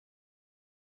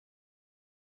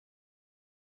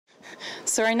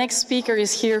So our next speaker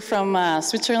is here from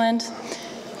Switzerland.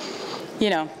 You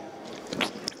know,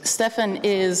 Stefan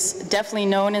is definitely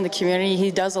known in the community.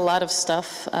 He does a lot of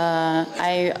stuff.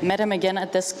 I met him again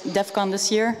at this DEF CON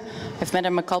this year. I've met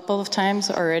him a couple of times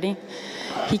already.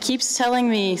 He keeps telling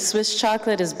me Swiss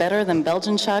chocolate is better than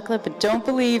Belgian chocolate, but don't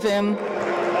believe him.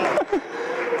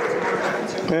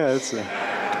 Yeah, it's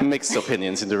mixed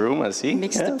opinions in the room, I see.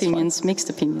 Mixed opinions, mixed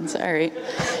opinions. All right.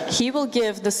 He will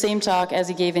give the same talk as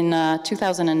he gave in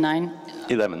 2009.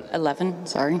 11,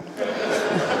 sorry.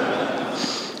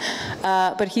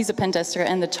 But he's a pen tester,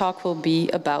 and the talk will be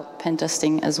about pen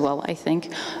testing as well, I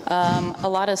think. A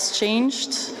lot has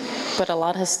changed, but a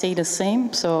lot has stayed the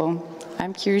same, so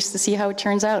I'm curious to see how it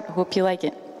turns out. Hope you like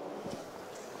it.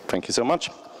 Thank you so much.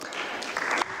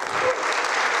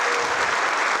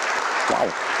 Wow.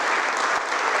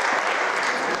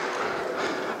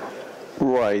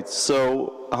 Right,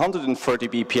 so 130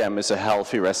 BPM is a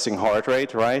healthy resting heart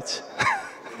rate, right?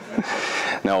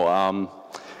 No,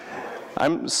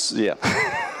 I'm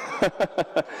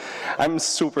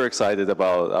super excited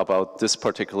about this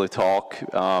particular talk,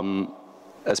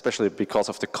 especially because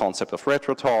of the concept of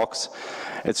retro talks.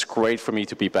 It's great for me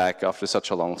to be back after such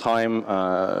a long time.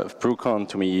 BruCON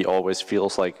to me always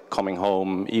feels like coming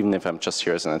home, even if I'm just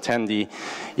here as an attendee,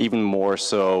 even more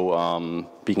so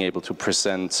being able to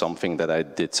present something that I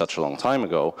did such a long time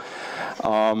ago.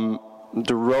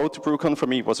 The road to BruCON for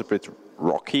me was a bit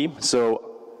rocky, so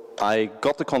I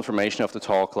got the confirmation of the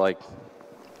talk like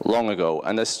long ago,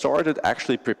 and I started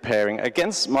actually preparing,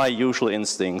 against my usual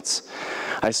instincts,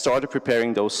 I started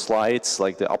preparing those slides,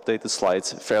 like the updated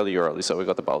slides, fairly early. So we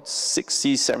got about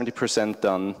 60–70%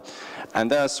 done, and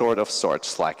then I sort of started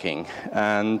slacking.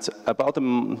 And about a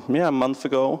month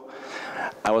ago,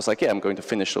 I was like, yeah, I'm going to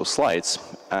finish those slides.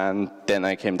 And then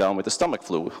I came down with the stomach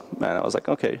flu, and I was like,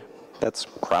 okay, that's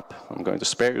crap. I'm going to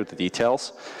spare you the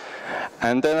details.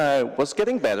 And then I was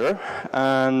getting better,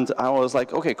 and I was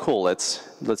like, okay, cool, let's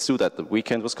do that. The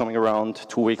weekend was coming around,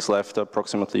 2 weeks left,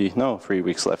 approximately, no, 3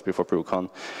 weeks left before BruCON.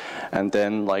 And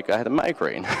then, like, I had a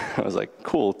migraine. I was like,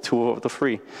 cool, 2 of the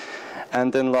 3.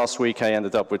 And then last week I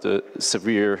ended up with a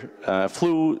severe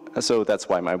flu, so that's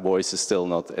why my voice is still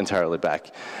not entirely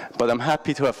back. But I'm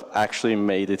happy to have actually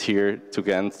made it here to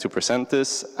Ghent to present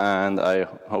this, and I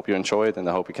hope you enjoy it, and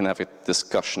I hope we can have a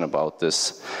discussion about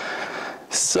this.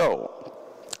 So,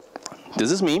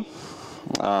 this is me.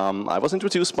 I was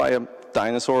introduced by a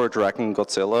dinosaur, dragon,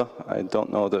 Godzilla. I don't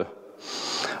know the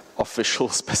official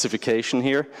specification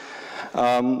here.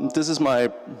 This is my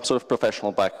sort of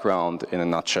professional background in a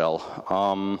nutshell.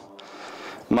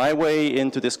 My way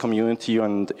into this community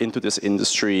and into this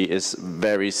industry is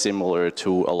very similar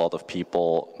to a lot of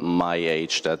people my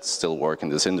age that still work in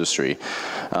this industry.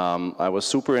 I was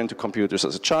super into computers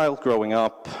as a child growing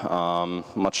up,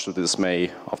 much to the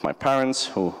dismay of my parents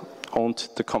who owned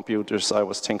the computers I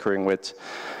was tinkering with.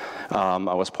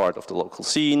 I was part of the local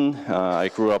scene. I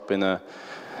grew up in a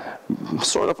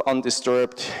sort of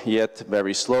undisturbed yet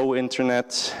very slow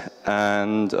internet,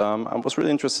 and I was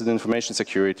really interested in information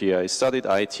security. I studied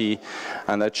IT,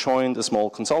 and I joined a small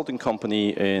consulting company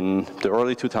in the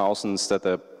early 2000s that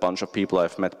a bunch of people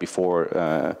I've met before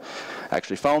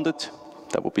actually founded.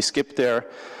 That would be Skip there.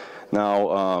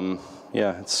 Now,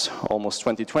 yeah, it's almost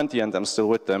 2020 and I'm still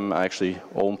with them. I actually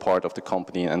own part of the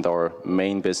company, and our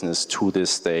main business to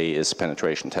this day is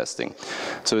penetration testing.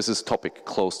 So this is a topic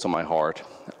close to my heart.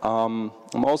 I'm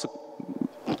also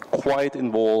quite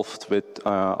involved with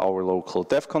our local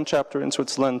DEF CON chapter in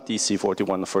Switzerland, DC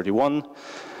 4131.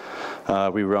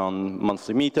 We run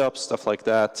monthly meetups, stuff like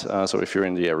that. So if you're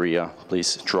in the area,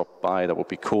 please drop by, that would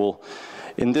be cool.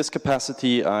 In this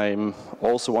capacity, I'm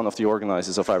also one of the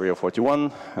organizers of Area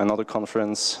 41, another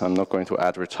conference. I'm not going to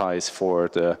advertise for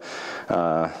the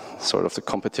sort of the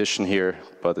competition here,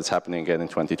 but it's happening again in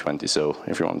 2020, so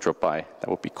if you want to drop by, that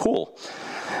would be cool.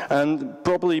 And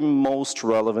probably most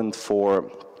relevant for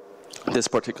this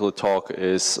particular talk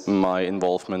is my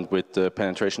involvement with the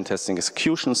Penetration Testing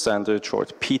Execution Standard,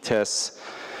 short PTES,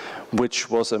 which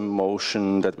was a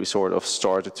motion that we sort of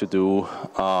started to do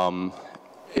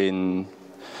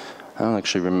I don't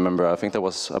actually remember, I think that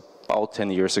was about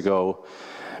 10 years ago,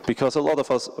 because a lot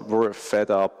of us were fed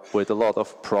up with a lot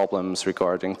of problems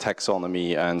regarding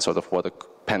taxonomy and sort of what a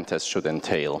pen test should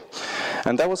entail.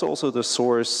 And that was also the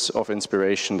source of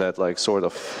inspiration that like sort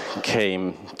of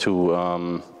came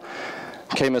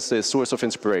as the source of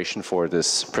inspiration for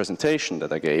this presentation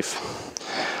that I gave.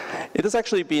 It has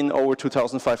actually been over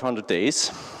 2,500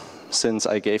 days since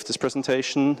I gave this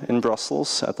presentation in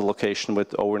Brussels at the location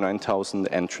with over 9,000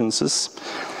 entrances.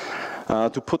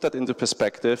 To put that into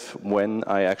perspective, when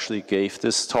I actually gave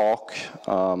this talk,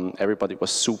 everybody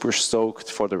was super stoked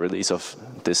for the release of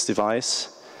this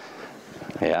device.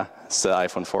 Yeah, it's the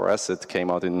iPhone 4S. It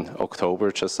came out in October,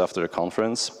 just after the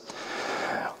conference.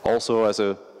 Also, as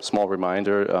a small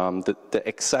reminder, the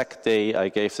exact day I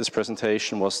gave this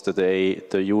presentation was the day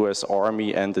the US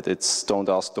Army ended its don't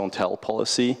ask, don't tell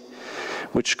policy,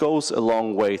 which goes a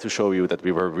long way to show you that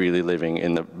we were really living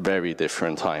in a very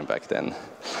different time back then.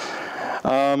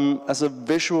 As a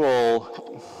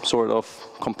visual sort of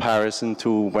comparison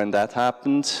to when that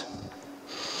happened,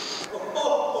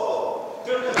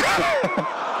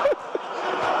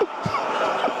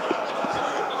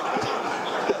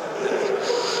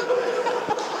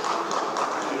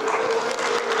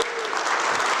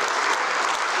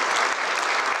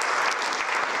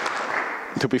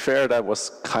 to be fair, that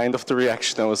was kind of the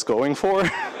reaction I was going for.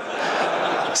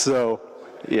 So,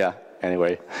 yeah,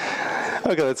 anyway.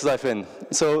 Okay, let's dive in.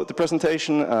 So the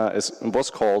presentation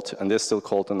was called, and is still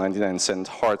called, the 99-cent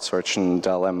heart-searching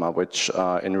dilemma, which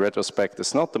in retrospect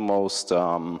is not the most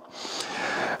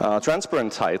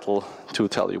transparent title to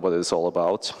tell you what it's all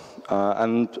about.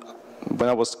 And when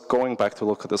I was going back to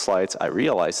look at the slides, I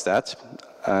realized that.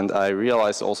 And I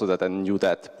realized also that I knew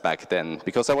that back then,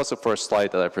 because that was the first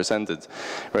slide that I presented,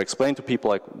 where I explained to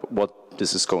people like what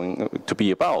this is going to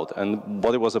be about. And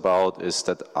what it was about is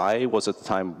that I was at the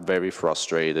time very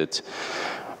frustrated,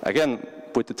 again,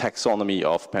 with the taxonomy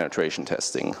of penetration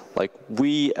testing. Like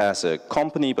we as a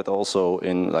company, but also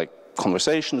in like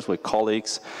conversations with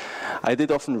colleagues, I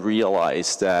did often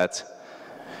realize that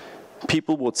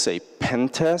people would say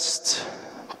pentest,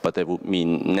 but they would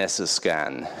mean Nessus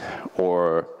scan,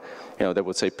 or they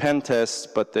would say pen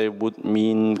test, but they would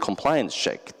mean compliance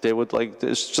check. They would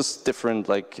there's just different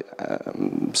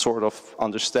sort of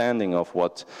understanding of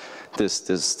what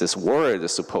this word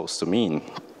is supposed to mean.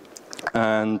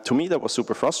 And to me that was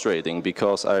super frustrating,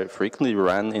 because I frequently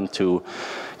ran into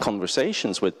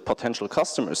conversations with potential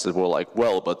customers that were like,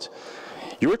 well, but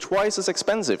you're twice as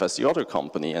expensive as the other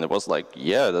company. And it was like,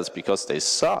 yeah, that's because they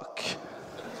suck.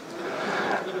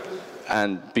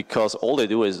 And because all they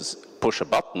do is push a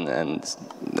button, and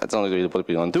that's not really what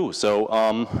we want to do. So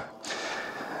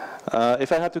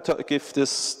if I had to give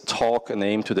this talk a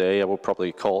name today, I would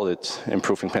probably call it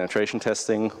Improving Penetration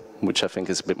Testing, which I think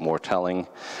is a bit more telling.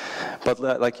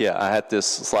 But yeah, I had this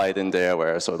slide in there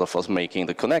where I sort of was making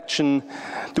the connection.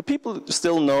 Do people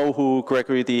still know who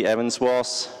Gregory D. Evans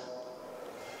was?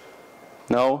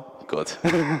 No? Good.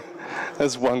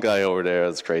 There's one guy over there,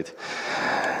 that's great.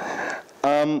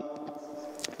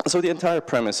 So the entire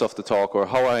premise of the talk, or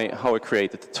how I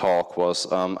created the talk,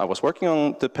 was I was working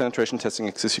on the penetration testing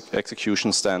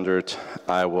execution standard.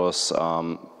 I was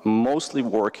mostly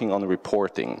working on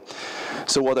reporting.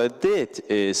 So what I did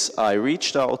is I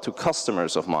reached out to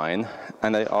customers of mine,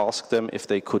 and I asked them if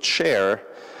they could share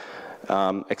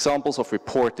examples of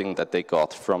reporting that they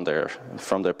got from their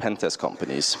pen test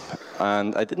companies.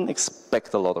 And I didn't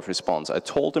expect a lot of response. I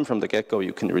told them from the get-go,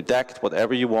 you can redact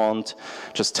whatever you want,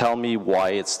 just tell me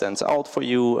why it stands out for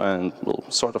you, and we'll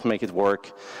sort of make it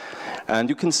work. And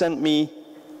you can send me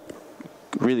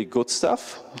really good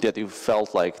stuff that you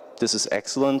felt like, this is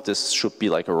excellent, this should be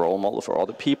like a role model for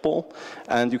other people.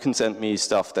 And you can send me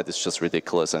stuff that is just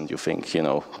ridiculous and you think,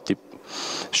 it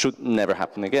should never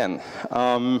happen again.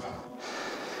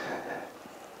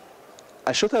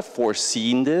 I should have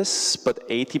foreseen this, but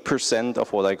 80%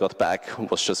 of what I got back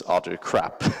was just utter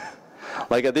crap.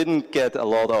 I didn't get a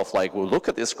lot of well, look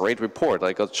at this great report.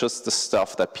 I got just the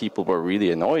stuff that people were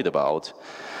really annoyed about.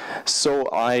 So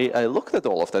I looked at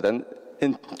all of that, and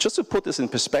just to put this in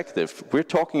perspective, we're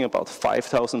talking about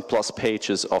 5,000 plus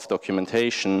pages of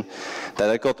documentation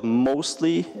that I got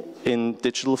mostly in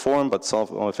digital form, but some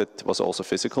of it was also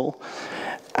physical.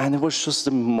 And it was just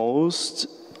the most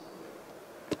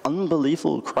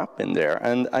unbelievable crap in there,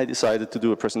 and I decided to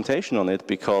do a presentation on it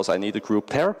because I needed group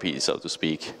therapy, so to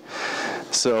speak.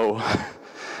 So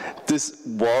this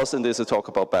was and is a talk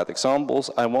about bad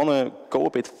examples. I want to go a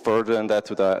bit further than that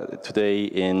today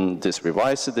in this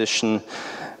revised edition,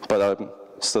 but I'm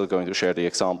still going to share the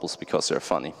examples because they're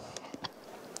funny.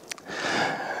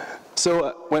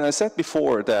 So when I said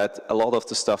before that a lot of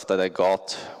the stuff that I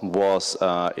got was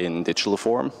in digital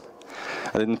form,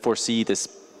 I didn't foresee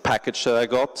this package that I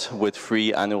got with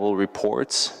 3 annual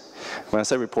reports. When I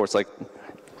say reports,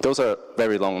 those are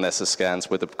very long Nessus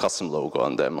scans with a custom logo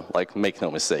on them. Make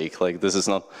no mistake, this is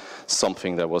not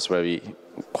something that was very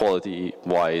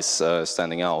quality-wise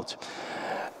standing out.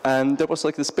 And there was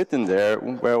this bit in there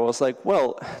where I was like,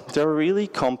 well, there are really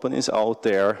companies out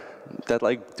there that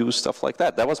like do stuff like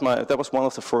that. That was one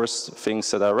of the first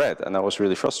things that I read, and I was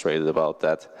really frustrated about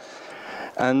that.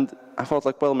 And I thought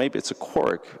like, well, maybe it's a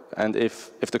quirk, and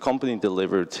if the company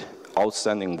delivered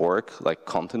outstanding work, like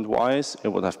content-wise, it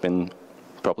would have been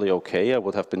probably okay. I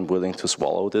would have been willing to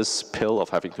swallow this pill of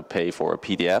having to pay for a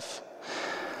PDF,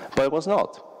 but it was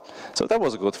not. So that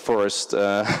was a good first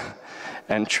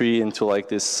entry into like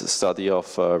this study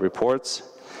of reports.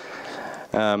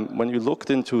 When you looked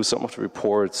into some of the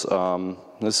reports,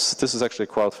 this is actually a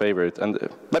crowd favorite. And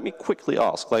let me quickly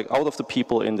ask, like out of the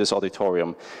people in this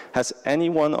auditorium, has any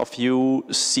one of you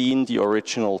seen the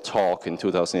original talk in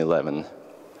 2011?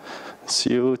 It's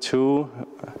you, 2,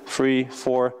 3,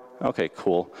 4. Okay,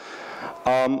 cool.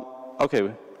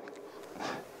 Okay.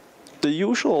 The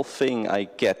usual thing I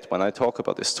get when I talk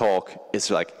about this talk is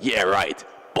like, yeah, right,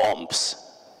 bombs.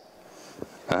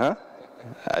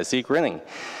 I see you grinning.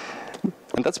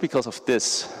 And that's because of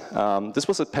this. This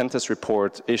was a pentest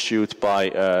report issued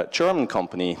by a German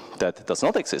company that does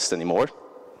not exist anymore.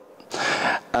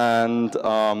 And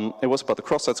it was about the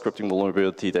cross-site scripting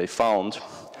vulnerability they found.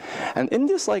 And in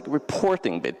this like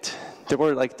reporting bit, there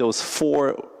were like those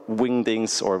 4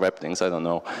 wingdings or webdings, I don't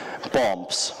know,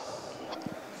 bombs.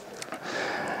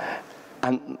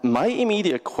 And my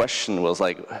immediate question was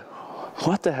like,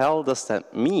 what the hell does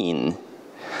that mean?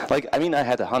 Like, I mean, I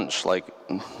had a hunch, like,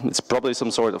 it's probably some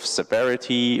sort of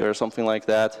severity or something like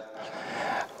that.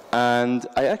 And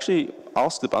I actually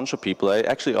asked a bunch of people. I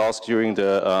actually asked during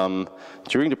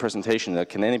the presentation, that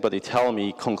can anybody tell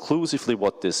me conclusively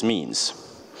what this means?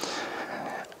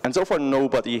 And so far,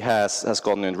 nobody has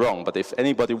gotten it wrong. But if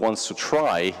anybody wants to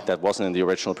try, that wasn't in the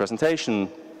original presentation,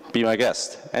 be my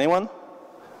guest. Anyone?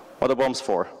 What are bombs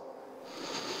for?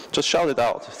 Just shout it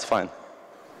out, it's fine.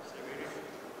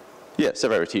 Yeah,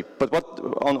 severity. But what,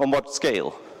 on what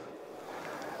scale?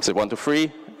 Is it 1 to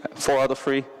 3? 4 out of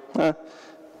 3?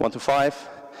 1 to 5?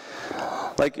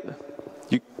 Like,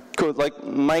 you could, like,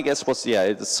 my guess was, yeah,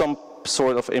 it's some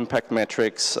sort of impact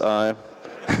metrics.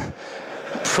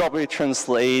 Probably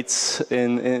translates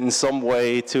in some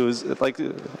way to, like,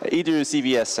 either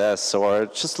CVSS or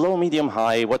just low, medium,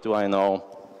 high, what do I know?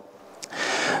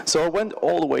 So I went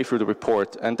all the way through the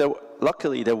report, and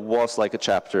luckily there was like a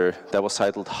chapter that was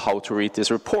titled How to Read This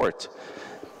Report,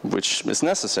 which is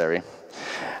necessary.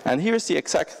 And here's the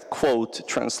exact quote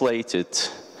translated,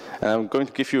 and I'm going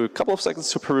to give you a couple of seconds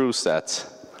to peruse that.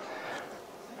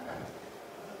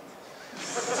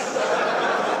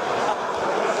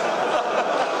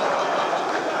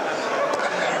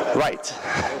 Right.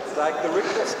 It's like the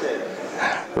Richter scale.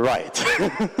 Right.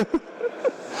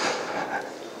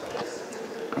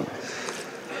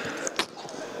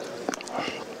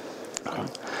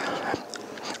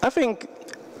 I think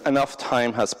enough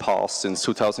time has passed since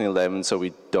 2011, so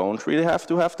we don't really have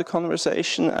to have the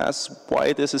conversation as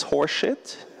why this is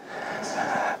horseshit.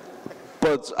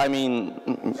 But, I mean,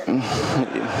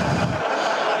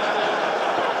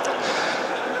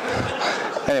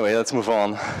 anyway, let's move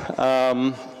on.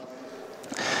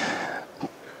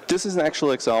 This is an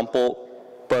actual example,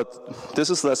 but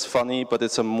this is less funny, but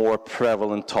it's a more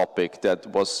prevalent topic that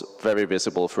was very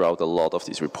visible throughout a lot of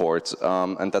these reports,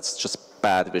 and that's just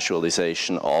bad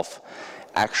visualization of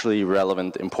actually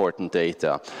relevant, important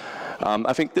data.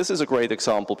 I think this is a great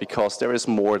example because there is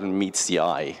more than meets the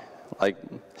eye. Like,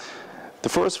 the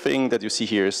first thing that you see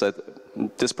here is that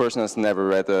this person has never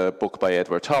read a book by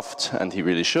Edward Tufte, and he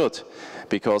really should,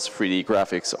 because 3D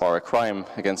graphics are a crime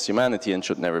against humanity and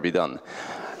should never be done.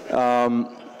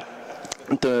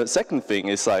 The second thing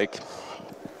is like,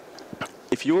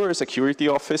 if you're a security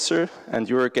officer and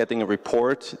you're getting a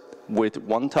report with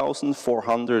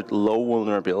 1,400 low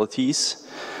vulnerabilities,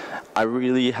 I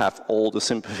really have all the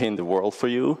sympathy in the world for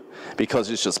you, because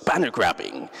it's just banner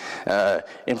grabbing,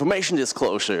 information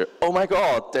disclosure, oh my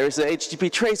god, there's a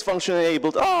HTTP trace function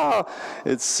enabled,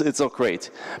 it's all great.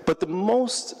 But the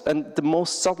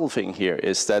most subtle thing here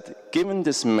is that given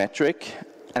this metric,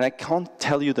 and I can't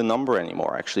tell you the number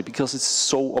anymore actually, because it's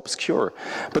so obscure,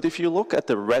 but if you look at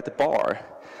the red bar,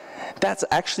 that's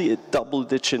actually a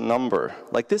double-digit number.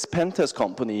 Like, this pentest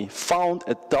company found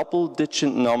a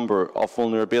double-digit number of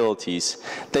vulnerabilities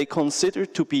they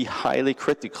considered to be highly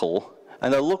critical.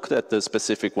 And I looked at the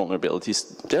specific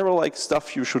vulnerabilities. They were like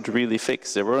stuff you should really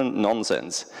fix. They weren't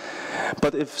nonsense.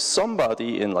 But if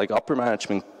somebody in like upper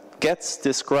management gets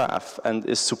this graph and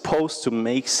is supposed to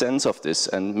make sense of this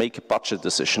and make a budget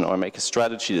decision or make a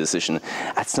strategy decision,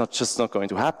 that's just not going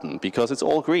to happen, because it's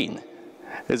all green.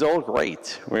 It's all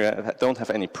great. We don't have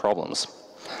any problems.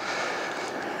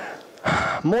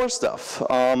 More stuff.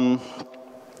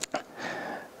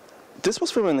 This was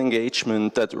from an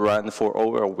engagement that ran for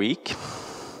over a week.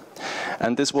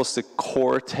 And this was the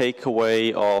core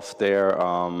takeaway of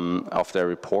their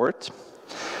report.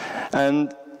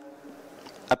 And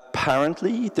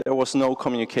apparently, there was no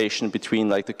communication between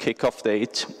like the kickoff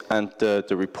date and the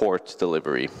report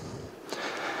delivery.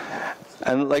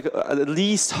 And like at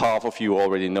least half of you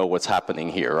already know what's happening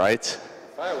here, right?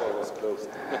 Firewall was closed.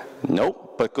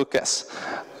 Nope, but good guess.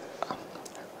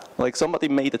 Like somebody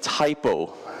made a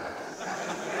typo.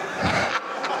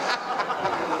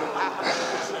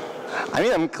 I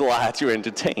mean, I'm glad you're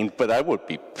entertained, but I would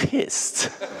be pissed.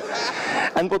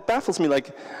 And what baffles me,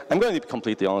 like, I'm going to be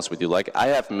completely honest with you, like, I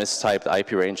have mistyped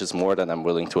IP ranges more than I'm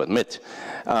willing to admit.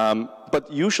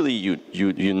 But usually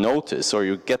you notice, or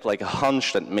you get like a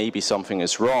hunch that maybe something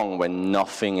is wrong when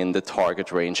nothing in the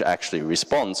target range actually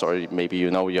responds, or maybe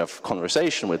you know you have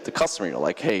conversation with the customer, you're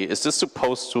like, hey, is this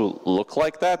supposed to look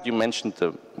like that? You mentioned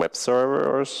the web server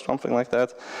or something like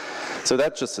that. So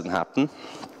that just didn't happen.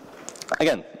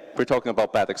 Again, we're talking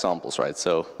about bad examples, right?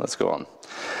 So let's go on.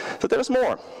 So there's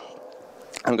more.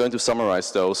 I'm going to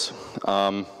summarize those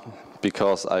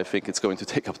because I think it's going to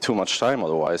take up too much time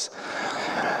otherwise.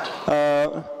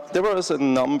 There was a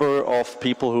number of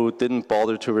people who didn't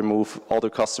bother to remove other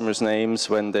customers' names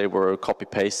when they were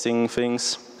copy-pasting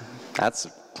things. That's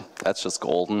just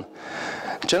golden.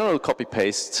 General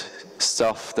copy-paste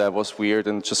stuff that was weird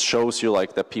and just shows you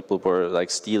like that people were like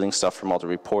stealing stuff from other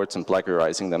reports and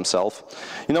plagiarizing themselves.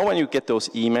 You know when you get those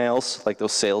emails, like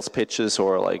those sales pitches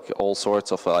or like all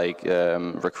sorts of like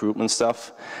recruitment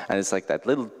stuff, and it's like that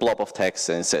little blob of text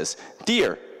and it says,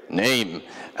 "Dear name,"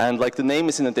 and like the name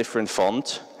is in a different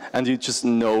font, and you just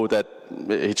know that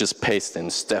he just pasted in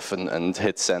Stefan and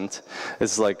hit send.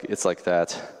 It's like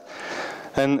that.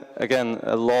 And again,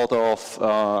 a lot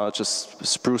of just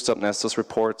spruced up Nessus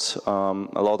reports,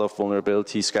 a lot of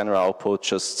vulnerability scanner output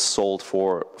just sold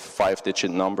for 5-digit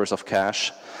numbers of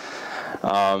cache.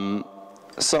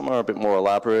 Some are a bit more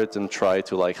elaborate and try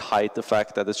to like hide the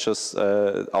fact that it's just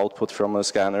output from a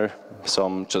scanner.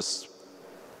 Some just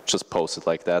post it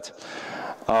like that.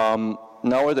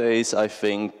 Nowadays, I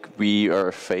think we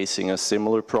are facing a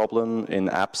similar problem in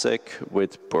AppSec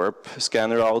with burp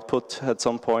scanner output at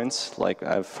some points. Like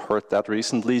I've heard that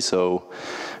recently, so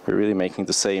we're really making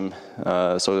the same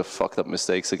sort of fucked up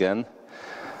mistakes again.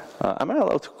 Am I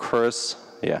allowed to curse?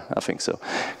 Yeah, I think so.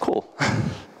 Cool.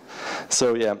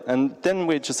 So yeah, and then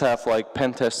we just have like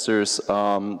pen testers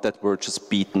that were just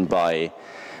beaten by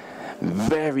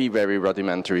very, very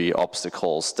rudimentary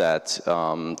obstacles that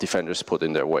defenders put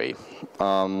in their way.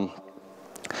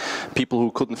 People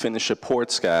who couldn't finish a port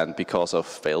scan because of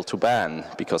fail to ban,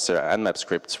 because their Nmap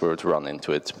scripts were to run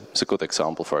into it. It's a good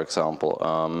example, for example.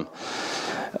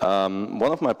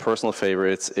 One of my personal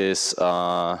favorites is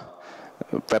Web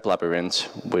Labyrinth,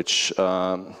 which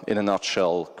in a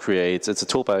nutshell creates, it's a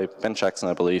tool by Ben Jackson,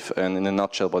 I believe, and in a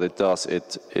nutshell what it does,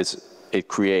 it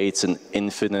creates an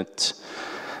infinite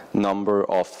number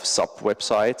of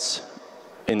sub-websites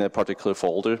in a particular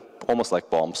folder, almost like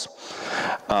bombs.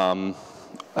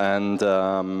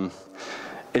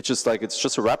 It's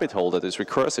just a rabbit hole that is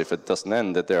recursive. It doesn't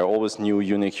end, that there are always new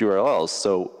unique URLs.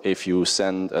 So if you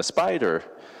send a spider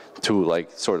to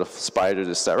like sort of spider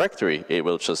this directory, it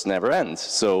will just never end.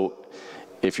 So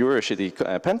if you're a shitty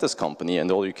pentest company and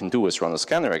all you can do is run a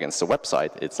scanner against the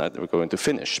website, it's not going to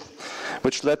finish.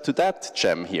 Which led to that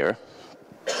gem here.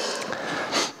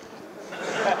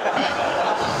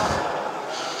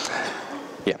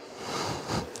 Yeah.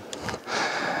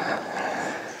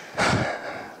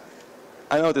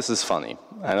 I know this is funny.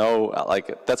 I know,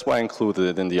 like, that's why I included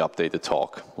it in the updated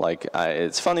talk. Like,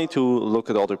 it's funny to look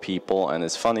at other people, and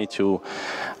it's funny to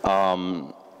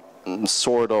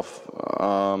sort of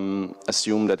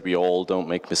assume that we all don't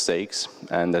make mistakes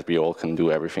and that we all can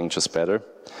do everything just better.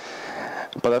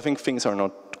 But I think things are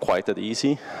not quite that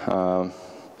easy.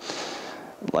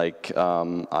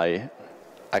 I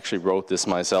actually wrote this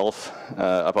myself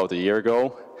about a year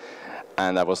ago,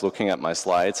 and I was looking at my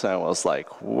slides and I was like,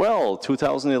 well,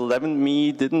 2011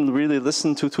 me didn't really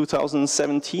listen to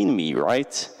 2017 me,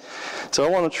 right? So I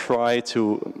want to try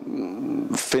to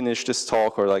finish this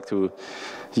talk, or like to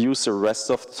use the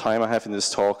rest of the time I have in this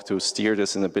talk to steer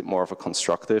this in a bit more of a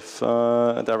constructive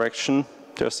direction.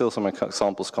 There are still some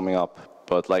examples coming up,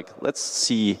 but like, let's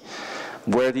see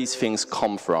where these things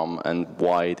come from and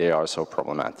why they are so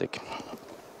problematic.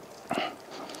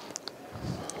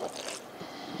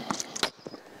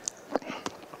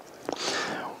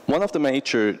 One of the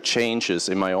major changes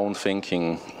in my own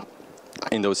thinking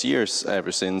in those years,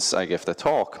 ever since I gave the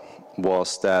talk,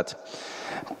 was that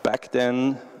back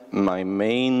then my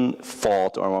main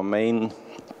thought, or my main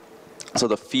So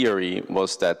the theory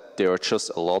was that there are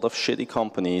just a lot of shitty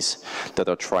companies that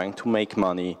are trying to make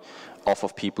money off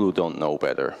of people who don't know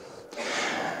better.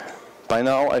 By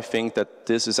now, I think that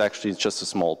this is actually just a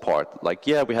small part. Like,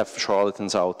 yeah, we have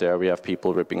charlatans out there, we have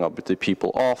people ripping up the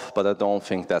people off, but I don't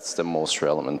think that's the most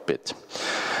relevant bit.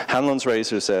 Hanlon's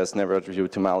razor says, never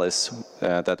attribute to malice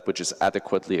that which is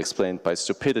adequately explained by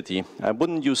stupidity. I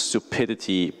wouldn't use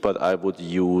stupidity, but I would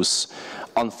use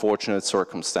unfortunate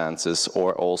circumstances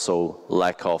or also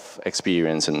lack of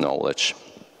experience and knowledge.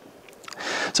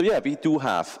 So yeah, we do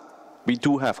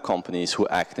have companies who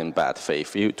act in bad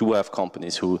faith. We do have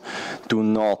companies who do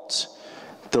not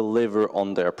deliver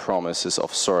on their promises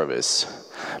of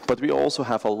service. But we also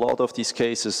have a lot of these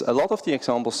cases, a lot of the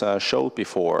examples that I showed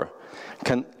before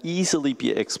can easily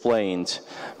be explained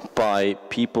by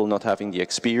people not having the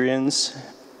experience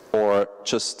or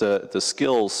just the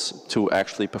skills to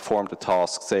actually perform the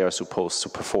tasks they are supposed to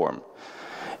perform.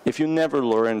 If you never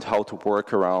learned how to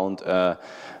work around a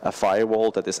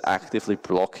firewall that is actively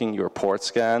blocking your port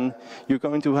scan, you're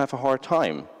going to have a hard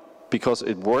time because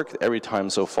it worked every time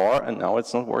so far and now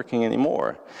it's not working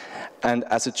anymore. And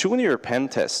as a junior pen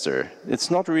tester, it's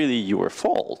not really your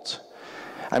fault.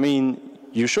 I mean,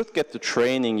 you should get the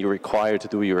training you require to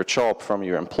do your job from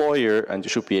your employer, and you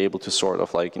should be able to sort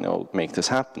of like, you know, make this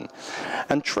happen.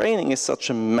 And training is such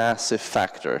a massive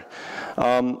factor.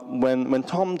 When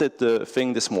Tom did the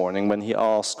thing this morning, when he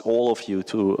asked all of you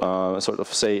to sort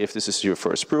of say if this is your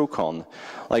first BruCON,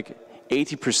 like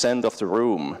 80% of the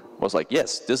room was like,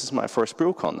 yes, this is my first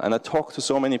BruCON. And I talked to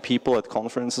so many people at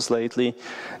conferences lately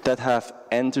that have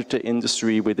entered the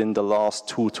industry within the last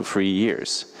 2 to 3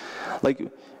 years. Like,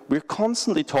 we're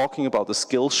constantly talking about a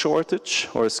skills shortage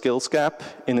or a skills gap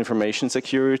in information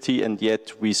security, and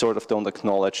yet we sort of don't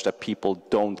acknowledge that people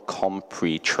don't come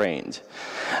pre-trained.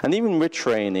 And even with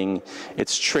training,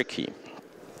 it's tricky.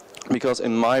 Because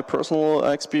in my personal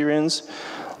experience,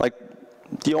 like,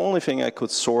 the only thing I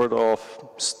could sort of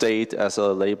state as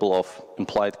a label of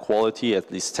implied quality,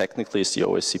 at least technically, is the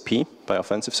OSCP by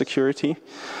Offensive Security.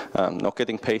 Not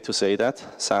getting paid to say that,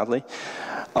 sadly.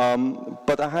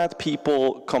 But I had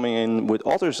people coming in with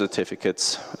other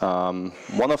certificates.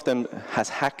 One of them has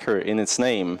hacker in its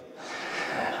name.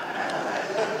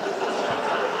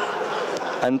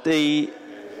 And they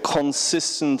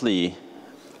consistently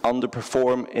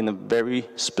underperform in a very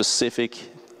specific,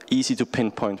 easy to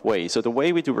pinpoint way. So the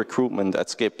way we do recruitment at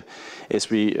Skip is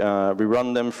we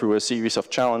run them through a series of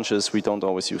challenges. We don't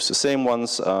always use the same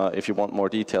ones. If you want more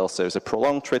details, there's a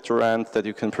prolonged Twitter rant that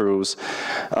you can peruse.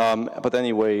 But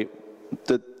anyway,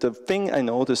 the thing I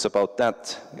noticed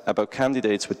about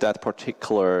candidates with that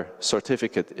particular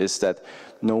certificate is that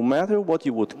no matter what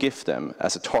you would give them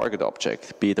as a target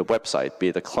object, be it a website, be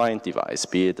it a client device,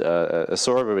 be it a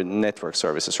server with network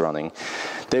services running,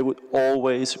 they would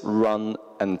always run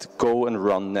and go and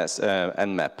run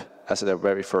Nmap as their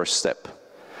very first step.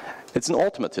 It's an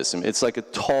automatism. It's like a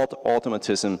taught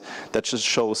automatism that just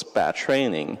shows bad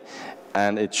training,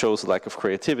 and it shows a lack of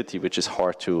creativity, which is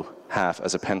hard to have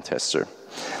as a pen tester.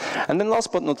 And then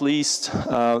last but not least,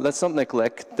 let's not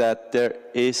neglect that there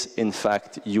is, in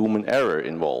fact, human error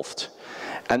involved.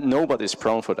 And nobody's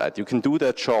prone for that. You can do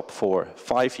that job for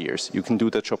 5 years, you can do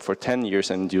that job for 10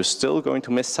 years, and you're still going to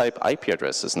mistype IP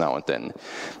addresses now and then.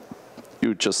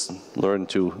 You just learn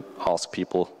to ask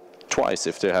people twice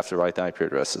if they have the right IP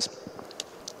addresses.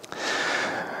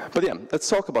 But yeah, let's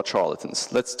talk about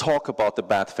charlatans. Let's talk about the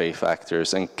bad faith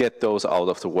actors and get those out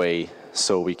of the way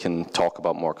so we can talk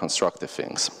about more constructive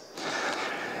things.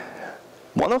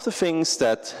 One of the things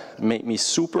that made me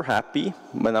super happy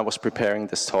when I was preparing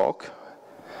this talk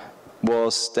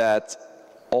was that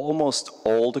almost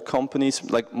all the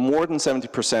companies, like more than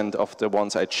 70% of the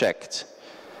ones I checked,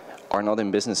 are not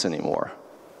in business anymore.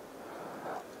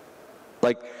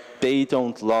 Like, they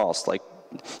don't last. Like,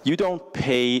 you don't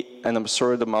pay an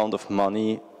absurd amount of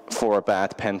money for a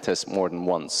bad pen test more than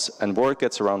once, and word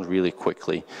gets around really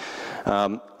quickly.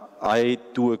 I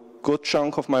do a good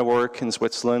chunk of my work in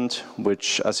Switzerland,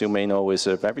 which, as you may know, is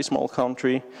a very small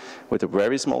country with a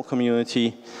very small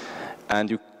community,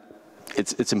 and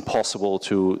it's impossible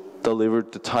to deliver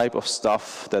the type of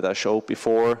stuff that I showed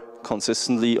before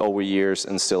consistently over years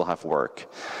and still have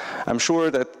work. I'm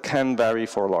sure that can vary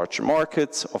for larger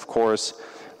markets, of course,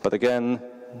 but again,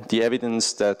 the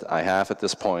evidence that I have at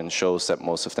this point shows that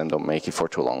most of them don't make it for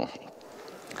too long.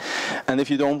 And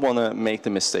if you don't want to make the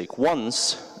mistake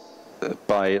once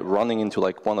by running into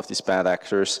like one of these bad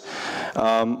actors,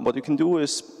 what you can do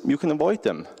is you can avoid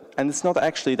them. And it's not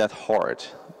actually that hard.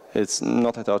 It's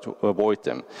not that hard to avoid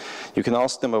them. You can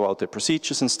ask them about their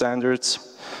procedures and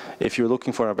standards. if you're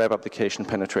looking for a web application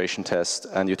penetration test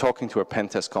and you're talking to a pen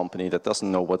test company that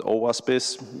doesn't know what OWASP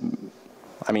is,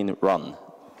 I mean, run.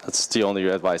 That's the only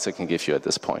advice I can give you at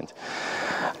this point.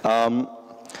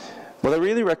 What I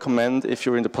really recommend if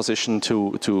you're in the position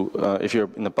if you're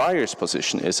in the buyer's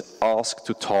position is ask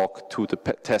to talk to the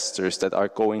testers that are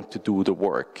going to do the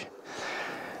work.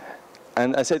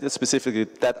 And I said that specifically,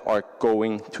 that are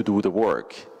going to do the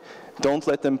work. Don't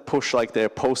let them push like their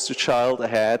poster child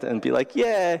ahead and be like,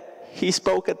 yeah, he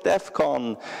spoke at DEF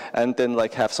CON, and then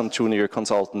like have some junior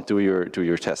consultant do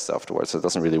your test afterwards. It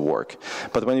doesn't really work.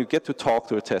 But when you get to talk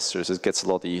to the testers, it gets a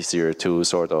lot easier to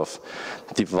sort of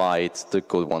divide the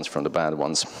good ones from the bad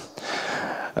ones.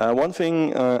 One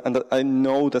thing, and I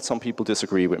know that some people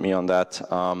disagree with me on that,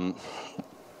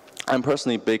 I'm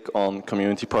personally big on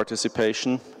community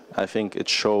participation. I think it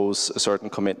shows a certain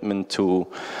commitment to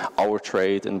our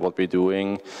trade and what we're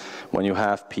doing. When you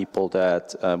have people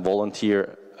that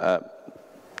volunteer a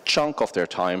chunk of their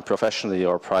time, professionally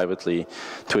or privately,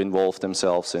 to involve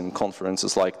themselves in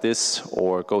conferences like this,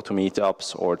 or go to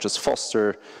meetups, or just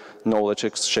foster knowledge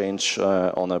exchange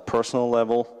on a personal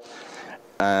level.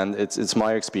 And it's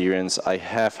my experience, I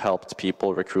have helped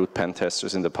people recruit pen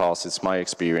testers in the past. It's my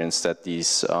experience that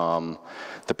these,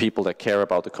 the people that care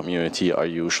about the community are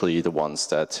usually the ones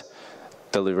that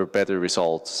deliver better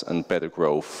results and better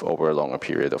growth over a longer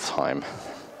period of time.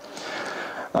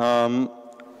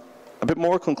 A bit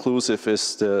more conclusive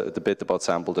is the bit about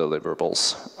sample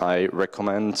deliverables. I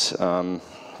recommend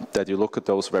that you look at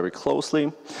those very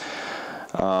closely.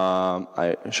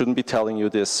 I shouldn't be telling you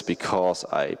this because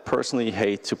I personally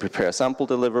hate to prepare sample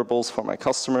deliverables for my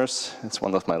customers. It's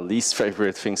one of my least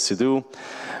favorite things to do,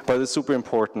 but it's super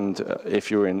important if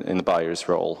you're in the buyer's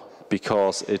role,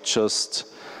 because it just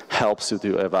helps you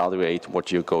to evaluate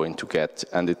what you're going to get,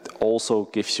 and it also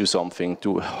gives you something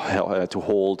to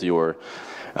hold your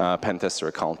pen tester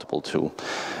accountable to.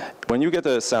 When you get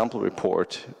a sample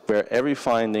report where every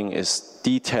finding is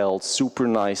detailed super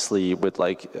nicely with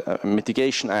like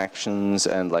mitigation actions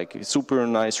and like super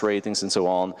nice ratings and so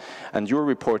on, and your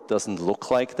report doesn't look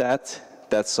like that,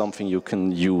 that's something you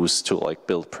can use to like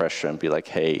build pressure and be like,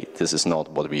 hey, this is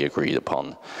not what we agreed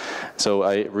upon. So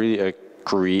I really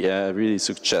agree, really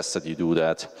suggest that you do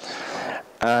that.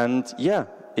 And yeah,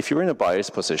 if you're in a buyer's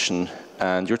position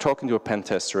and you're talking to a pen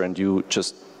tester and you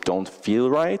just don't feel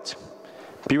right,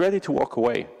 be ready to walk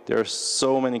away. There are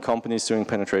so many companies doing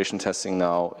penetration testing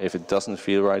now. If it doesn't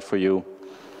feel right for you,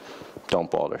 don't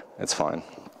bother. It's fine.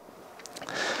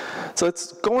 So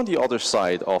let's go on the other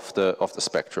side of the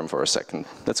spectrum for a second.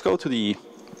 Let's go to the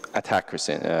attackers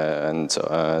and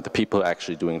the people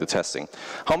actually doing the testing.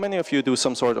 How many of you do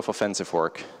some sort of offensive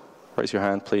work? Raise your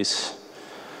hand, please.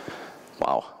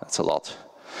 Wow, that's a lot.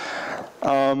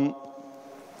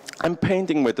 I'm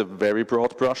painting with a very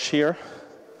broad brush here,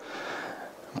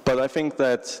 but I think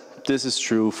that this is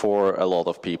true for a lot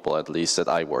of people, at least that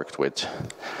I worked with.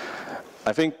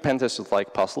 I think pen testers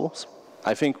like puzzles.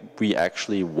 I think we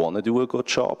actually want to do a good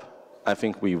job. I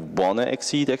think we want to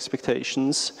exceed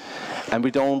expectations, and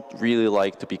we don't really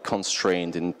like to be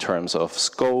constrained in terms of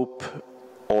scope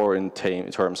or in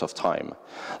terms of time.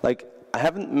 Like, I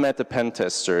haven't met a pen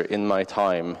tester in my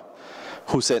time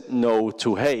who said no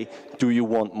to, hey, do you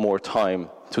want more time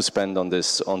to spend on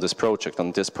this project,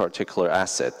 on this particular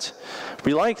asset?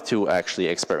 We like to actually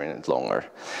experiment longer.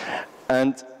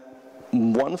 And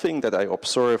one thing that I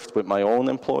observed with my own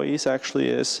employees actually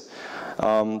is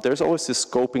there's always this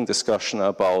scoping discussion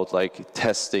about like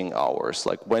testing hours,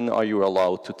 like when are you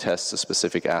allowed to test a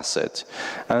specific asset?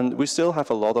 And we still have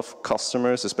a lot of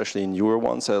customers, especially newer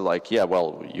ones, that are like, yeah,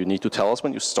 well, you need to tell us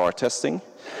when you start testing,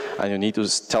 and you need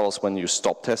to tell us when you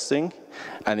stop testing,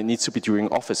 and it needs to be during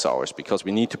office hours, because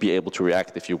we need to be able to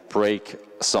react if you break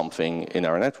something in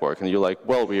our network. And you're like,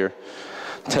 well, we're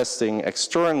testing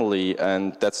externally,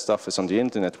 and that stuff is on the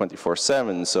internet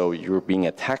 24/7, so you're being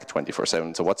attacked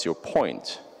 24/7, so what's your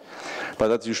point? But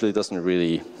that usually doesn't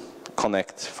really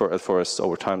connect for us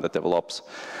over time, that develops.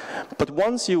 But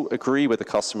once you agree with the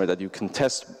customer that you can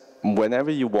test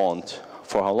whenever you want,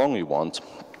 for how long you want,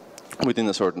 within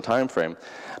a certain time frame,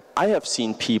 I have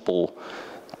seen people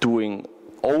doing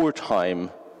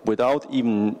overtime without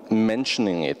even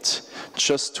mentioning it,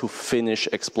 just to finish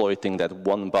exploiting that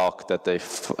one bug that they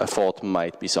thought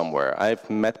might be somewhere. I've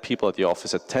met people at the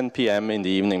office at 10 p.m. in the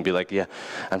evening be like, yeah,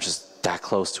 I'm just that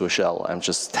close to a shell, I'm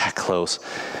just that close.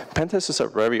 Pen testers are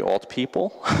very odd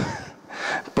people,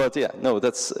 but yeah, no,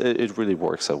 it really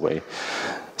works that way.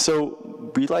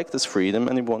 So we like this freedom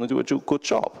and we want to do a good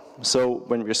job. So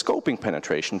when we're scoping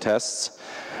penetration tests,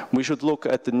 we should look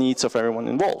at the needs of everyone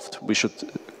involved. We should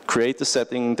create a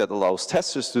setting that allows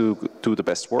testers to do the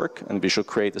best work, and we should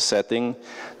create a setting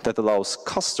that allows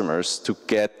customers to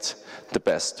get the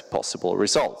best possible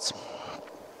results.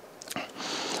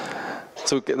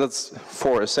 So let's,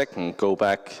 for a second, go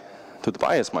back to the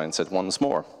bias mindset once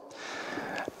more.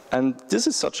 And this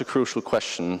is such a crucial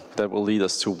question that will lead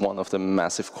us to one of the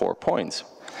massive core points.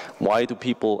 Why do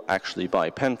people actually buy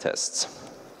pen tests?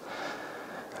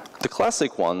 The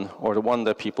classic one, or the one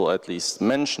that people at least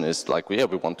mention, is like, yeah,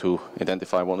 we want to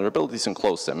identify vulnerabilities and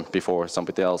close them before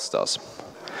somebody else does.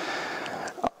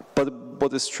 But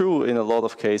what is true in a lot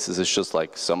of cases is just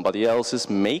like somebody else is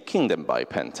making them buy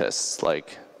pen tests.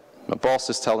 Like my boss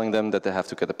is telling them that they have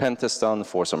to get a pen test done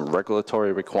for some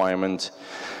regulatory requirement.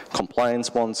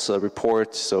 Compliance wants a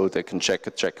report so they can check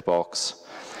a checkbox.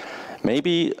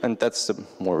 Maybe, and that's the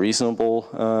more reasonable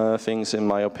things in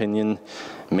my opinion,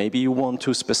 maybe you want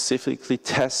to specifically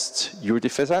test your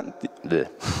defensive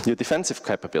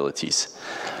capabilities.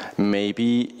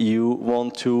 Maybe you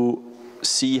want to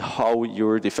see how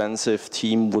your defensive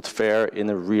team would fare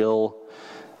in a real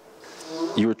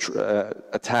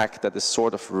attack that is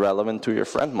sort of relevant to your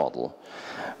friend model.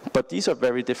 But these are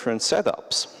very different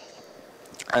setups.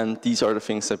 And these are the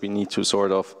things that we need to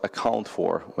sort of account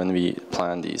for when we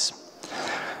plan these.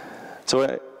 So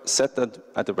I said that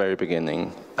at the very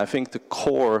beginning. I think the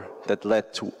core that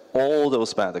led to all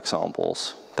those bad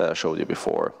examples that I showed you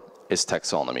before is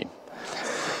taxonomy.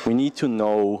 We need to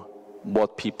know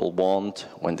what people want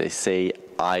when they say,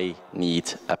 I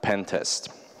need a pen test.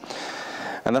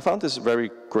 And I found this very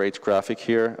great graphic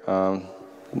here.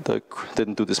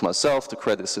 Didn't do this myself. The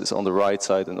credits is on the right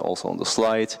side and also on the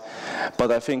slide.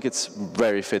 But I think it's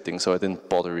very fitting, so I didn't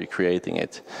bother recreating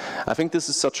it. I think this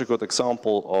is such a good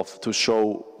example to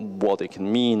show what it can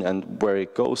mean and where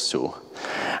it goes to.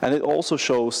 And it also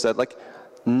shows that like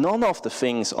none of the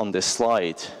things on this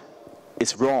slide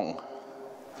is wrong.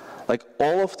 Like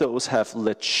all of those have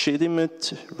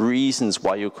legitimate reasons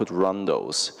why you could run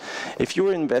those. If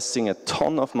you're investing a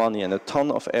ton of money and a ton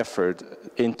of effort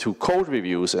into code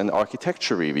reviews and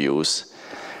architecture reviews,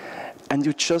 and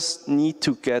you just need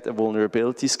to get a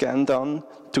vulnerability scan done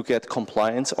to get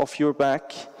compliance off your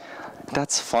back,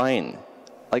 that's fine.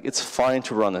 Like it's fine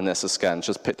to run a Nessus scan,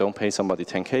 just don't pay somebody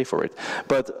 10K for it.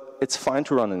 But it's fine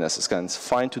to run a Nessus scan, it's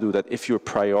fine to do that if your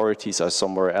priorities are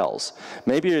somewhere else.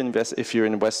 Maybe if you're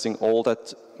investing all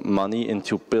that money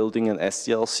into building an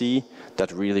SDLC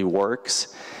that really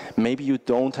works, maybe you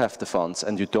don't have the funds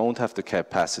and you don't have the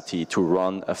capacity to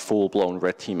run a full-blown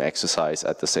red team exercise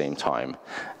at the same time.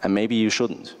 And maybe you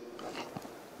shouldn't.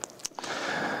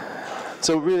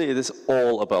 So really it is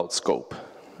all about scope.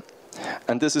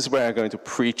 And this is where I'm going to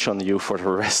preach on you for the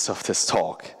rest of this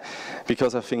talk,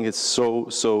 because I think it's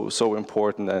so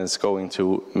important, and it's going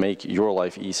to make your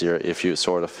life easier if you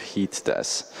sort of heed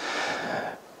this.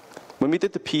 When we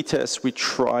did the p-test, we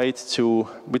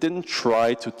didn't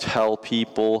try to tell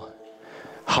people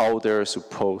how they're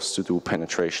supposed to do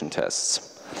penetration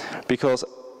tests, because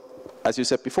as you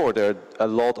said before, there are a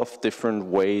lot of different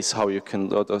ways how you can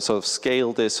sort of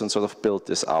scale this and sort of build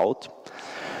this out.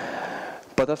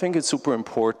 But I think it's super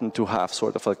important to have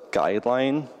sort of a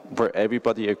guideline where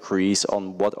everybody agrees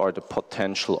on what are the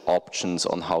potential options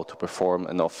on how to perform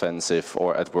an offensive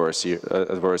or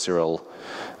adversarial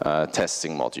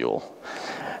testing module.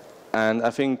 And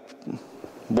I think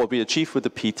what we achieved with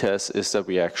the p-test is that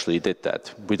we actually did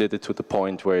that. We did it to the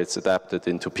point where it's adapted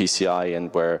into PCI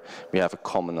and where we have a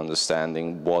common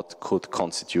understanding what could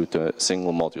constitute the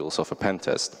single modules of a pen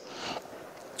test.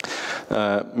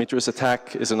 Meteor's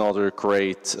Attack is another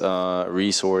great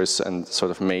resource and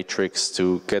sort of matrix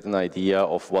to get an idea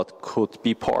of what could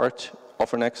be part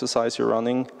of an exercise you're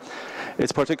running.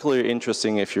 It's particularly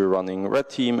interesting if you're running red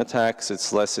team attacks.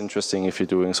 It's less interesting if you're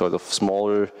doing sort of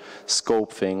smaller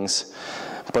scope things.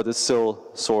 But it's still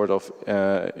sort of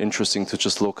interesting to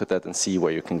just look at that and see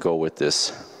where you can go with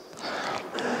this.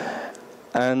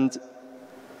 And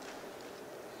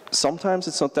sometimes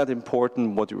it's not that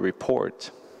important what you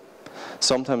report.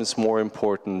 Sometimes it's more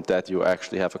important that you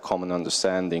actually have a common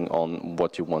understanding on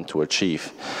what you want to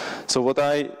achieve. So what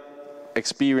I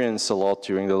experienced a lot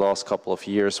during the last couple of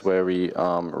years where we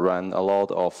ran a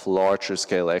lot of larger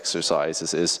scale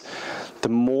exercises is the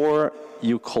more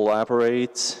you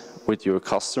collaborate with your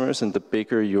customers and the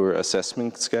bigger your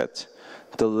assessments get,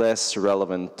 the less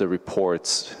relevant the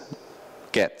reports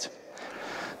get.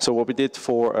 So what we did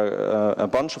for a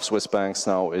bunch of Swiss banks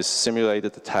now is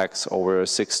simulated attacks over a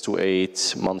 6 to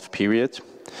 8 month period.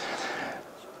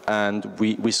 And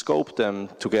we scoped them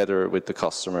together with the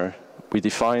customer. We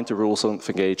defined the rules of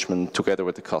engagement together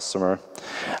with the customer.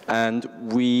 And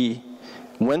we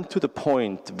went to the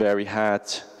point where we had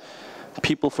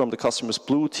people from the customer's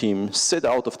blue team sit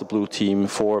out of the blue team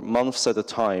for months at a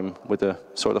time with a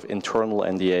sort of internal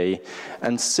NDA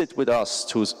and sit with us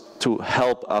to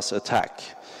help us attack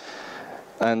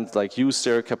and like use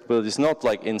their capabilities, not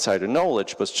like insider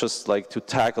knowledge, but just like to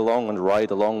tag along and ride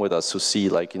along with us to see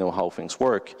like, how things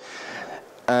work.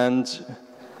 And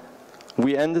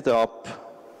we ended up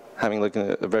having like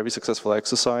a very successful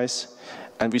exercise,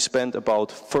 and we spent about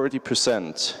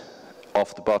 30%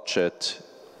 of the budget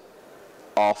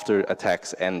after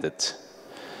attacks ended.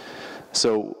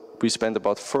 So we spent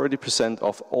about 30%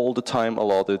 of all the time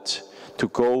allotted to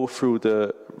go through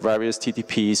the various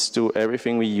TTPs, do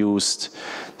everything we used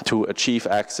to achieve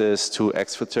access, to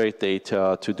exfiltrate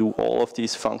data, to do all of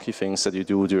these funky things that you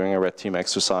do during a red team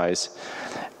exercise,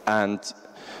 and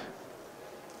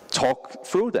talk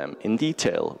through them in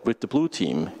detail with the blue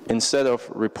team. Instead of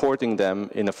reporting them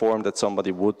in a form that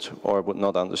somebody would or would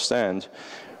not understand,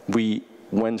 we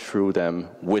went through them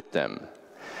with them.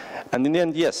 And in the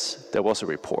end, yes, there was a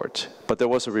report, but there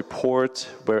was a report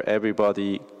where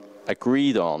everybody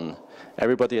agreed on,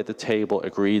 everybody at the table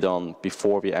agreed on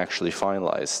before we actually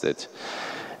finalized it.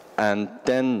 And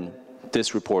then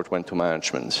this report went to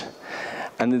management.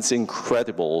 And it's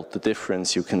incredible the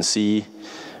difference you can see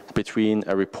between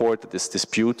a report that is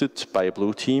disputed by a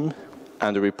blue team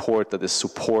and a report that is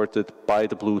supported by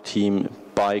the blue team,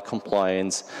 by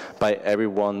compliance, by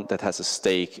everyone that has a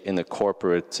stake in a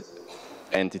corporate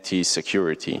entity's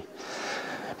security.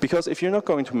 Because if you're not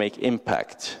going to make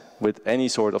impact with any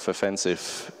sort of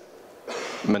offensive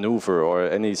maneuver or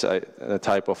any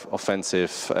type of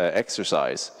offensive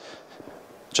exercise,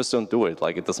 just don't do it.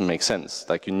 Like, it doesn't make sense.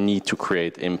 Like, you need to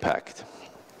create impact.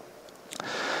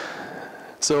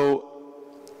 So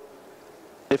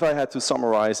if I had to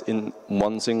summarize in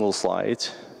one single slide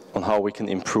on how we can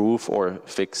improve or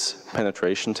fix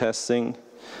penetration testing,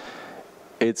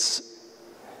 it's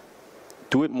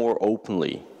do it more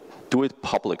openly, do it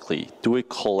publicly, do it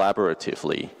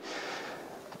collaboratively.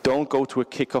 Don't go to a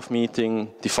kickoff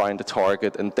meeting, define the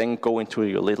target, and then go into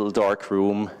your little dark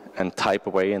room and type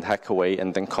away and hack away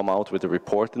and then come out with a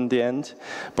report in the end.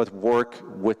 But work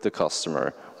with the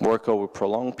customer. Work over a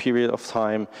prolonged period of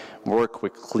time. Work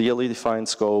with clearly defined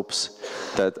scopes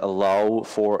that allow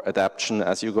for adaptation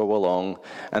as you go along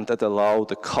and that allow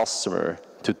the customer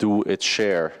to do its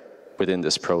share within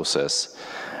this process.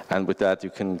 And with that, you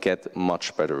can get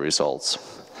much better results.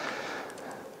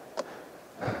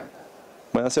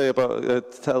 When I say about,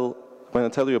 when I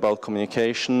tell you about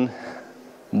communication,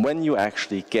 when you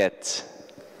actually get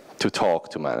to talk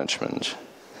to management,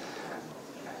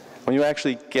 when you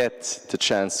actually get the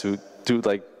chance to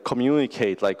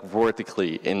communicate like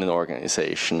vertically in an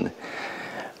organization,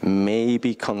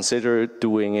 maybe consider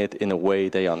doing it in a way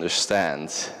they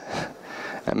understand,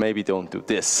 and maybe don't do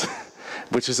this,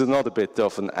 which is another bit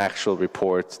of an actual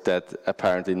report that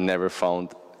apparently never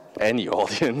found any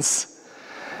audience.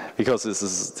 Because this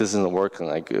isn't working.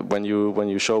 Like when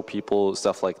you show people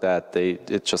stuff like that,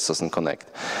 it just doesn't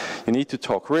connect. You need to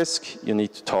talk risk, you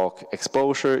need to talk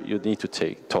exposure, you need to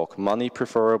talk money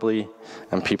preferably,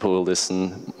 and people will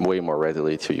listen way more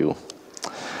readily to you.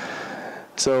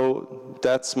 So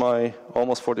that's my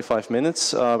almost 45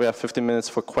 minutes. We have 15 minutes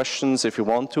for questions if you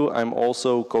want to. I'm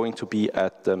also going to be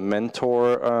at the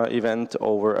mentor event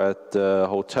over at the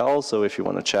hotel, so if you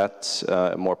want to chat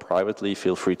more privately,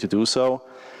 feel free to do so.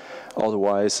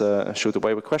 Otherwise, shoot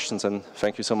away with questions, and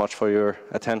thank you so much for your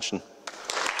attention.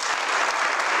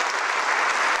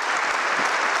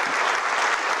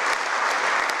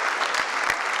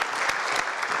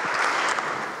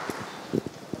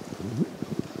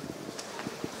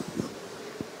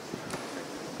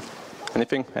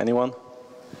 Anything? Anyone?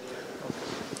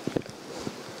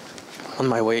 On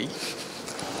my way.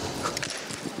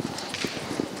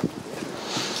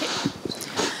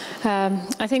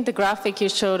 I think the graphic you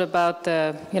showed about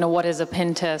the, what is a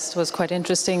pen test was quite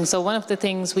interesting. So one of the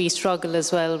things we struggle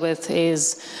as well with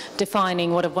is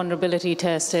defining what a vulnerability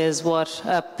test is, what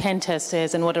a pen test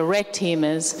is, and what a red team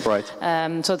is. Right.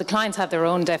 So the clients have their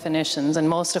own definitions, and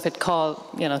most of it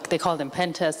they call them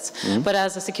pen tests. Mm-hmm. But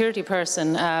as a security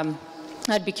person,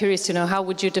 I'd be curious to know, how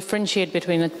would you differentiate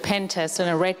between a pen test and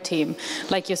a red team?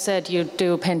 Like you said, you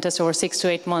do a pen test over 6 to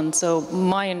 8 months. So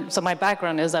my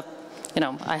background is that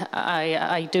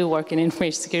I do work in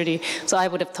information security, so I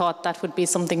would have thought that would be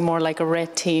something more like a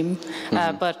red team.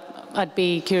 Mm-hmm. But I'd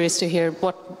be curious to hear,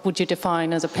 what would you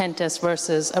define as a pen test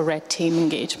versus a red team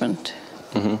engagement?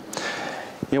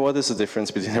 Mm-hmm. Yeah, what is the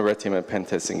difference between a red team and a pen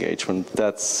test engagement?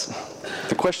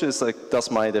 The question is, like, does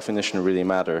my definition really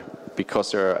matter?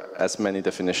 Because there are as many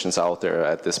definitions out there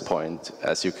at this point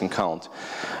as you can count.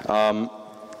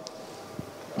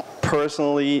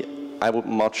 personally, I would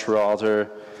much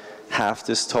rather have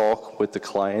this talk with the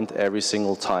client every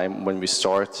single time when we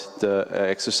start the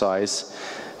exercise,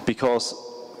 because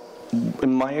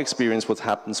in my experience, what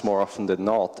happens more often than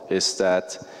not is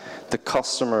that the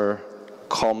customer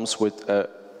comes with a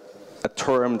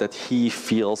term that he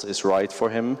feels is right for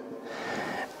him,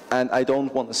 and I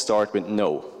don't want to start with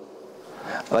no.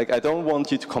 Like, I don't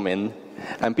want you to come in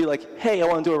and be like, hey, I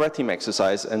want to do a red team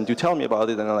exercise, and you tell me about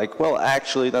it, and I'm like, well,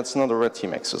 actually, that's not a red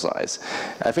team exercise.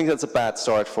 I think that's a bad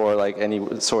start for like any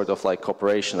sort of like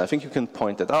cooperation. I think you can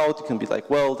point that out. You can be like,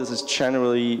 well, this is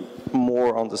generally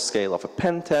more on the scale of a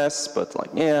pen test, but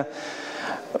like, yeah.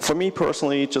 For me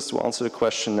personally, just to answer the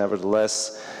question,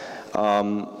 nevertheless,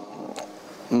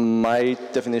 my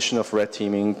definition of red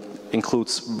teaming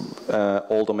includes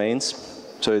all domains.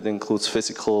 So it includes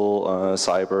physical,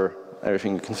 cyber,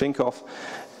 everything you can think of.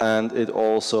 And it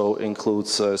also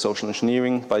includes social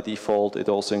engineering by default. It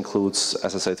also includes,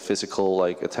 as I said, physical,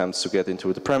 like attempts to get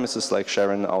into the premises, like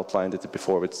Sharon outlined it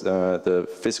before with the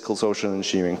physical social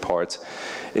engineering part.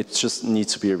 It just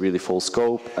needs to be a really full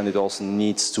scope, and it also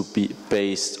needs to be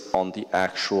based on the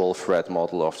actual threat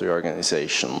model of the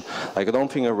organization. Like, I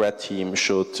don't think a red team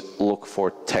should look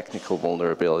for technical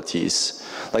vulnerabilities.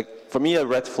 Like, for me, a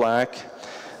red flag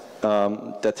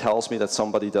that tells me that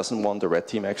somebody doesn't want the red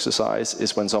team exercise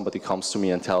is when somebody comes to me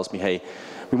and tells me, hey,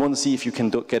 we want to see if you can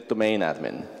get domain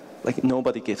admin. Like,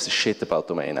 nobody gives a shit about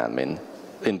domain admin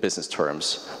in business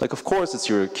terms. Like, of course it's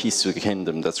your keys to the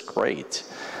kingdom, that's great,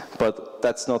 but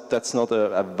that's not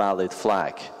a valid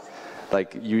flag.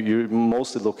 Like, you're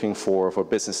mostly looking for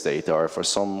business data or for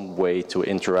some way to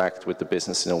interact with the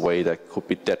business in a way that could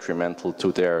be detrimental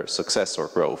to their success or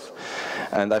growth.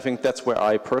 And I think that's where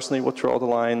I personally would draw the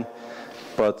line.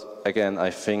 But again, I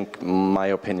think my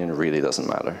opinion really doesn't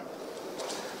matter.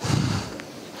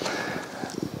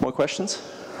 More questions?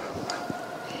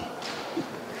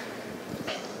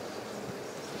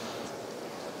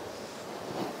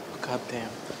 God damn.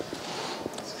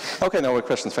 Okay, no more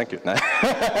questions, thank you. Can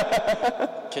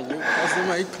you pass the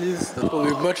mic, please? That will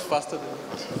be much faster than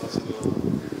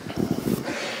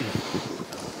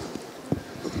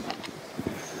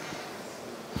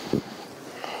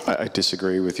I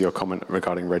disagree with your comment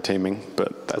regarding red teaming,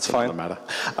 but that's another matter.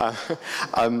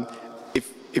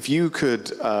 If you could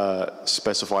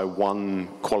specify one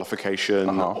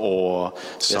qualification or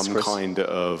some kind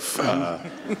of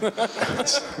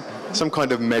some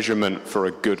kind of measurement for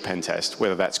a good pen test,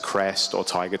 whether that's Crest or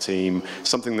Tiger Team,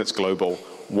 something that's global,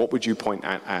 what would you point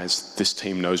at as this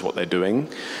team knows what they're doing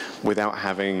without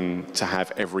having to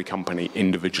have every company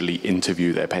individually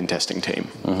interview their pen testing team?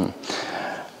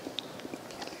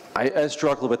 I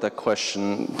struggle with that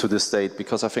question to this date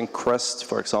because I think Crest,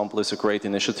 for example, is a great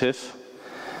initiative.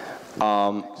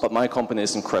 But my company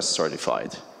isn't Crest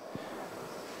certified.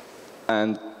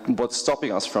 And what's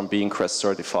stopping us from being Crest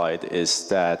certified is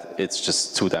that it's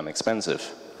just too damn expensive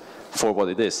for what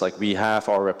it is. Like, we have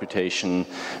our reputation,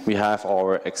 we have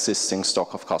our existing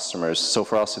stock of customers, so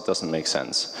for us it doesn't make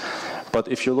sense. But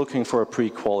if you're looking for a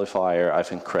pre-qualifier, I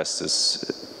think Crest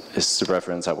is the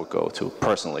reference I would go to,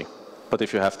 personally. But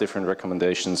if you have different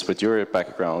recommendations with your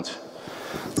background,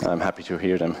 I'm happy to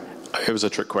hear them. It was a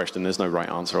trick question. There's no right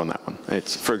answer on that one.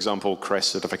 It's, for example,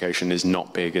 Crest certification is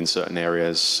not big in certain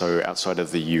areas. So outside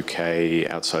of the UK,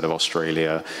 outside of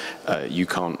Australia, you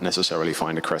can't necessarily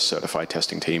find a Crest certified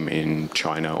testing team in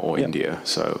China or India.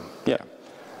 So yeah.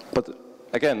 But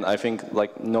again, I think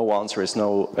like no answer is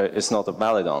not a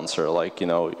valid answer. Like, you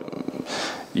know,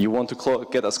 you want to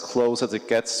get as close as it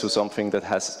gets to something that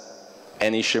has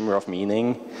any shimmer of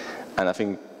meaning, and I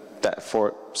think that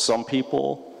for some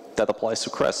people that applies to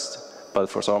Crest, but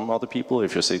for some other people,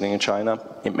 if you're sitting in China,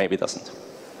 it maybe doesn't.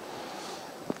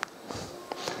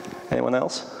 Anyone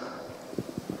else?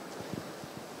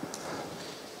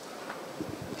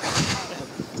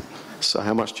 So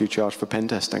how much do you charge for pen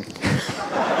testing?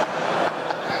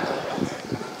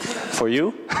 For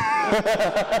you?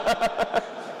 I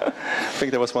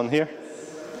think there was one here.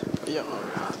 Yeah.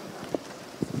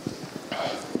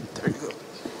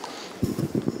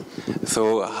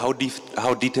 So how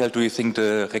detailed do you think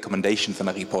the recommendations in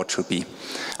a report should be?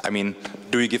 I mean,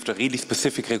 do you give the really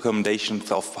specific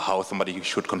recommendations of how somebody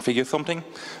should configure something?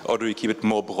 Or do you keep it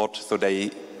more broad so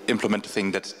they implement the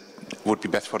thing that would be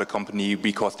best for the company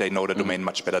because they know the domain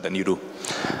much better than you do?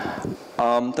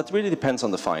 That really depends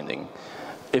on the finding.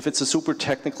 If it's a super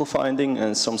technical finding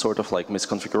and some sort of like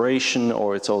misconfiguration,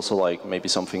 or it's also like maybe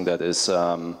something that is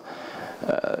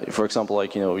For example,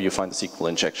 like, you know, you find a SQL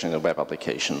injection in a web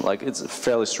application. Like, it's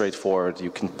fairly straightforward.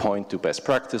 You can point to best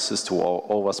practices, to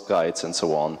OWASP guides, and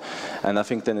so on. And I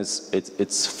think then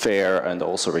it's fair and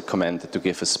also recommended to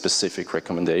give a specific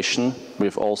recommendation.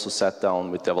 We've also sat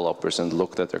down with developers and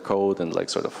looked at their code and like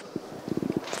sort of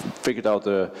figured out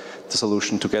the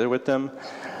solution together with them.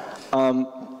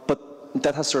 But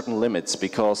that has certain limits,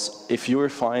 because if your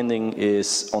finding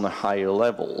is on a higher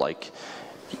level, like,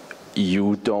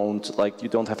 you don't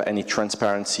have any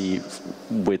transparency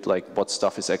with like what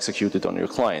stuff is executed on your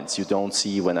clients. You don't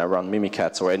see when I run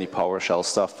Mimikatz or any PowerShell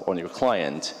stuff on your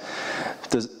client.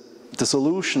 The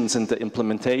solutions and the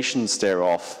implementations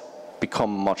thereof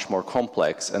become much more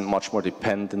complex and much more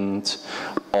dependent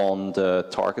on the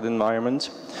target environment.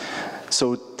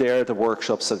 So there, the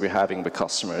workshops that we're having with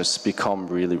customers become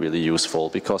really, really useful,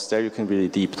 because there you can really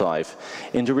deep dive.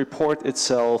 In the report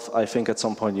itself, I think at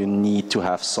some point you need to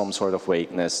have some sort of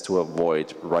vagueness to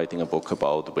avoid writing a book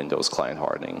about Windows client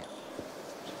hardening.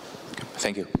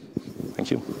 Thank you. Thank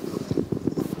you.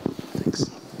 Thanks.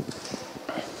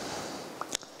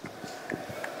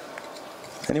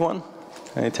 Anyone?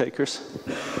 Any takers?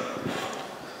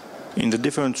 In the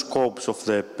different scopes of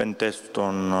the pen test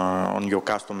on your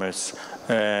customers,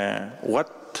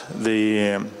 what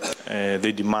they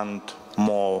demand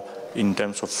more in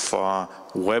terms of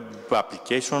web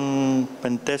application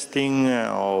pen testing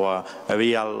or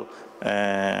real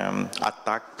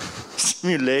attack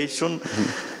simulation?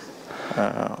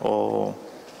 Or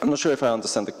I'm not sure if I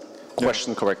understand the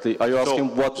question correctly. Are you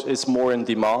asking what is more in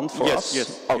demand for us?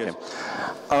 Yes. Okay. Yes.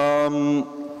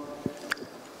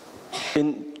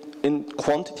 In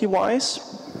quantity-wise,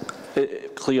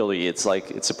 clearly it's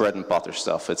a bread and butter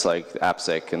stuff. It's like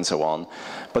AppSec and so on.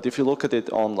 But if you look at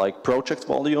it on like project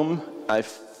volume, I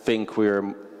think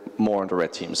we're more on the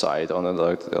red team side, on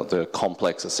the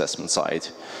complex assessment side.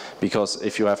 Because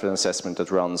if you have an assessment that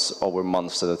runs over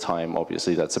months at a time,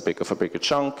 obviously that's a bigger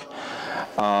chunk.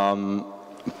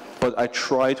 But I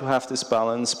try to have this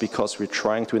balance, because we're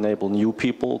trying to enable new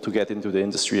people to get into the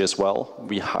industry as well.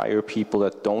 We hire people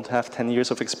that don't have 10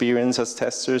 years of experience as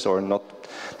testers, or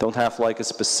don't have like a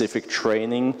specific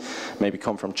training, maybe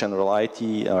come from general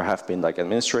IT or have been like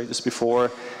administrators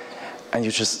before. And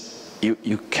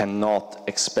you cannot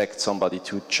expect somebody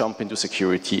to jump into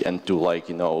security and do like,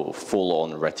 you know,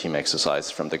 full-on red team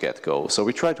exercise from the get-go. So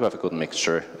we try to have a good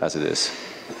mixture as it is.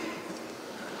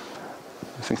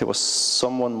 I think there was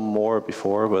someone more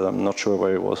before, but I'm not sure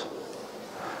where it was.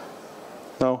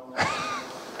 No?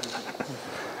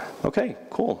 Okay,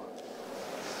 cool.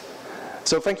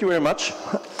 So thank you very much,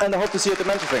 and I hope to see you at the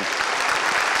mentor thing.